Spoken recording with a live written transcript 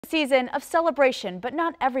Season of celebration, but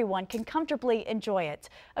not everyone can comfortably enjoy it.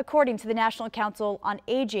 According to the National Council on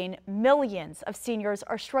Aging, millions of seniors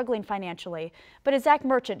are struggling financially. But as Zach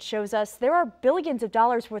Merchant shows us, there are billions of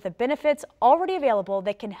dollars worth of benefits already available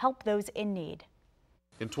that can help those in need.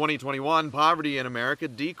 In 2021, poverty in America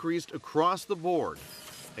decreased across the board,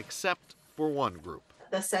 except for one group.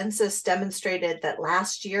 The census demonstrated that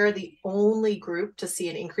last year, the only group to see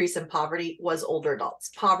an increase in poverty was older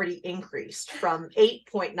adults. Poverty increased from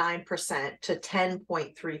 8.9% to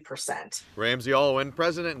 10.3%. Ramsey Allwyn,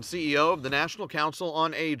 president and CEO of the National Council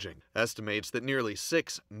on Aging, estimates that nearly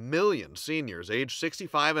 6 million seniors aged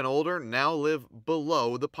 65 and older now live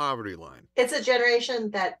below the poverty line. It's a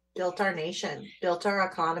generation that built our nation, built our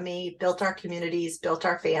economy, built our communities, built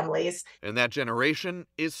our families. And that generation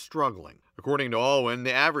is struggling. According to Allwyn,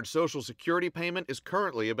 the average Social Security payment is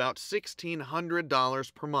currently about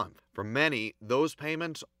 $1,600 per month. For many, those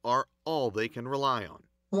payments are all they can rely on.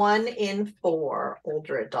 1 in 4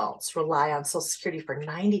 older adults rely on Social Security for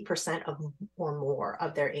 90% or more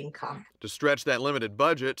of their income. To stretch that limited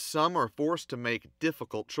budget, some are forced to make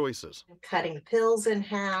difficult choices. Cutting pills in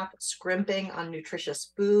half, scrimping on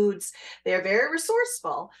nutritious foods. They're very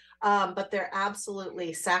resourceful, but they're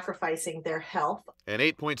absolutely sacrificing their health. An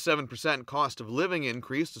 8.7% cost of living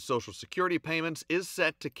increase to Social Security payments is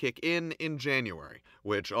set to kick in January,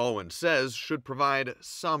 which Allwyn says should provide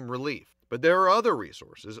some relief. But there are other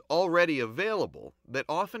resources already available that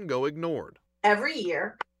often go ignored. Every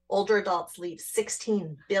year, older adults leave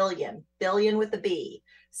 $16 billion with a B,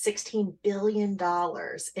 $16 billion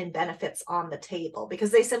in benefits on the table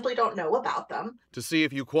because they simply don't know about them. To see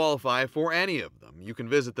if you qualify for any of them, you can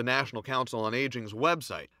visit the National Council on Aging's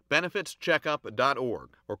website, benefitscheckup.org,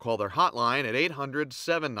 or call their hotline at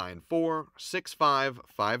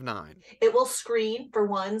 800-794-6559. It will screen for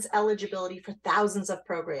one's eligibility for thousands of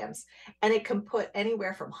programs, and it can put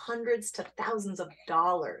anywhere from hundreds to thousands of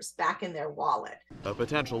dollars back in their wallet. A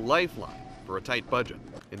potential lifeline for a tight budget.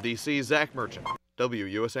 In D.C., Zach Merchant,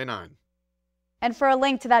 WUSA 9. And for a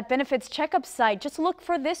link to that benefits checkup site, just look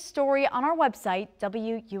for this story on our website,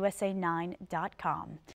 WUSA9.com.